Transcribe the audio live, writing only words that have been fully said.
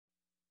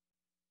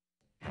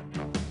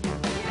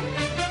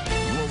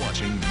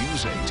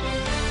News 8.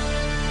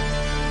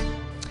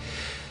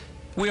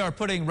 We are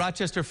putting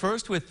Rochester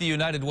first with the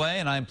United Way,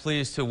 and I'm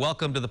pleased to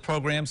welcome to the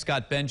program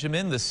Scott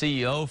Benjamin, the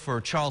CEO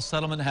for Charles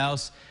Settlement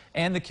House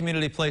and the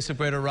Community Place of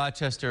Greater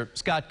Rochester.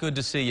 Scott, good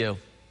to see you.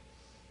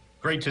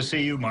 Great to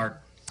see you,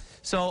 Mark.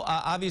 So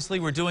obviously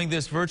we're doing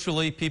this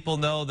virtually. People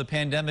know the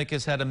pandemic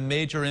has had a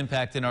major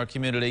impact in our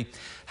community.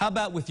 How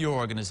about with your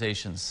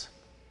organizations?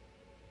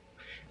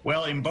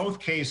 Well, in both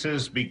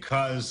cases,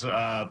 because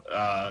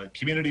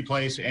Community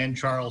Place and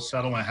Charles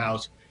Settlement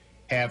House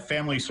have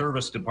family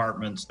service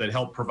departments that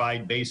help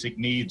provide basic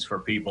needs for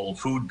people,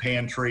 food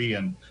pantry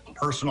and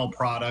personal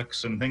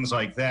products and things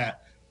like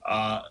that.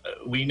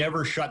 We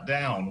never shut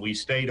down. We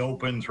stayed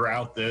open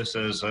throughout this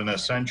as an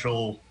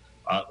essential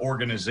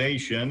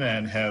organization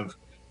and have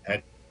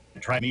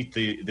tried to meet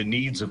the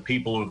needs of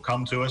people who have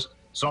come to us,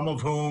 some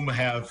of whom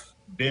have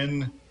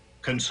been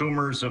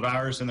consumers of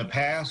ours in the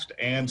past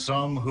and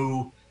some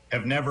who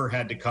have never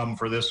had to come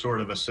for this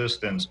sort of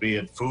assistance, be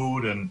it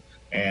food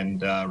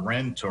and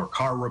rent or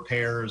car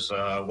repairs,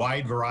 a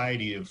wide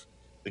variety of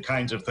the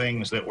kinds of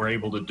things that we're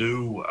able to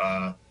do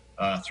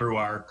through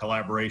our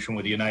collaboration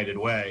with United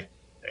Way.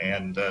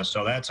 And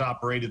so that's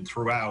operated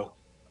throughout.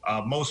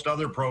 Most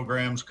other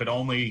programs could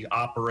only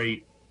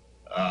operate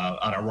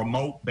on a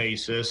remote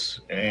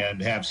basis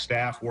and have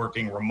staff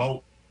working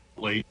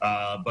remotely,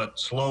 but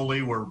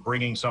slowly we're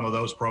bringing some of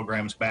those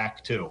programs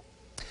back too.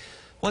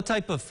 What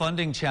type of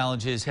funding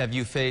challenges have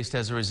you faced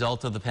as a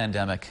result of the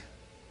pandemic?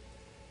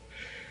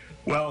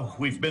 Well,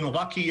 we've been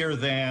luckier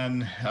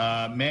than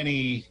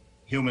many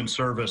human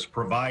service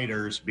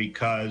providers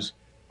because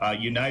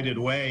United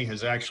Way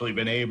has actually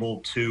been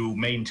able to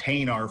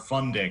maintain our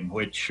funding,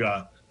 which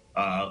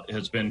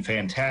has been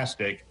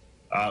fantastic.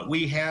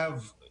 We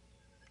have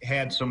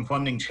had some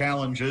funding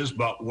challenges,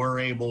 but we're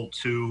able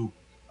to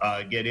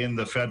get in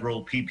the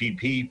federal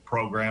PPP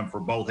program for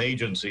both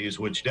agencies,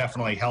 which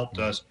definitely helped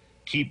us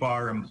keep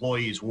our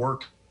employees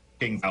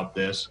working out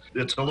this.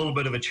 It's a little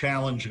bit of a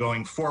challenge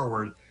going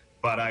forward,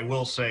 but I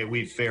will say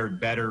we've fared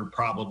better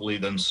probably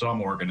than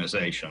some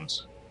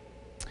organizations.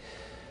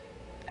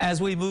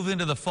 As we move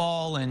into the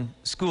fall and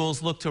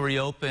schools look to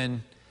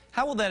reopen,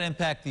 how will that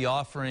impact the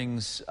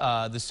offerings,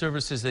 the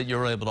services that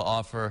you're able to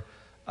offer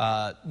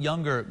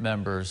younger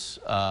members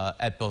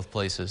at both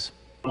places?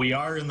 We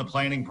are in the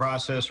planning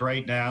process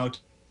right now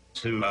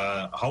to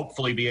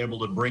hopefully be able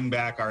to bring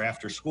back our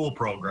after-school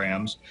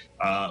programs.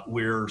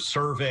 We're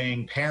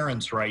surveying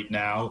parents right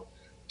now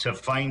to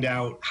find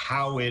out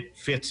how it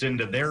fits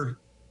into their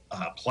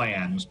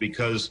plans,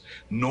 because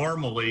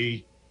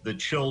normally the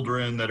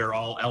children that are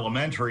all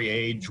elementary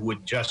age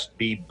would just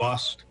be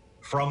bused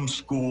from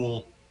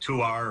school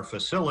to our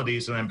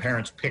facilities and then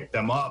parents pick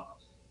them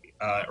up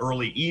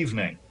early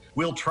evening.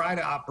 We'll try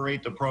to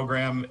operate the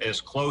program as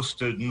close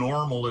to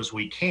normal as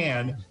we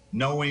can,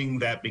 knowing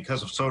that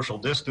because of social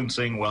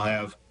distancing, we'll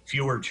have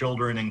fewer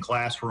children in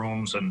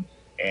classrooms and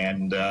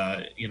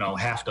you know,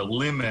 have to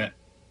limit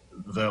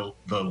the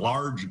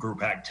large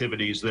group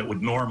activities that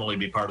would normally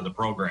be part of the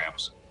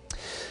programs.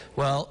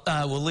 Well,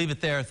 we'll leave it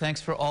there.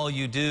 Thanks for all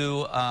you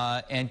do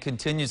and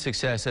continued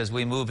success as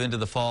we move into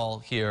the fall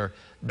here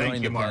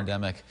during the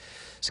pandemic.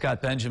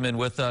 Scott Benjamin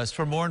with us.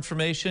 For more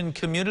information,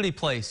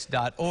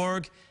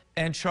 communityplace.org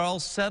and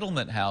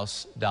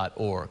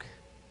charlessettlementhouse.org.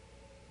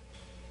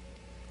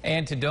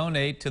 And to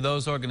donate to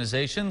those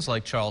organizations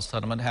like Charles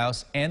Settlement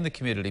House and the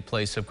Community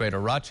Place of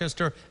Greater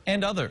Rochester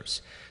and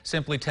others,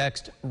 simply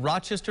text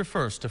Rochester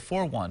First to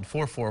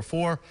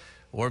 41444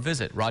 or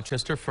visit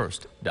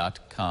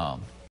rochesterfirst.com.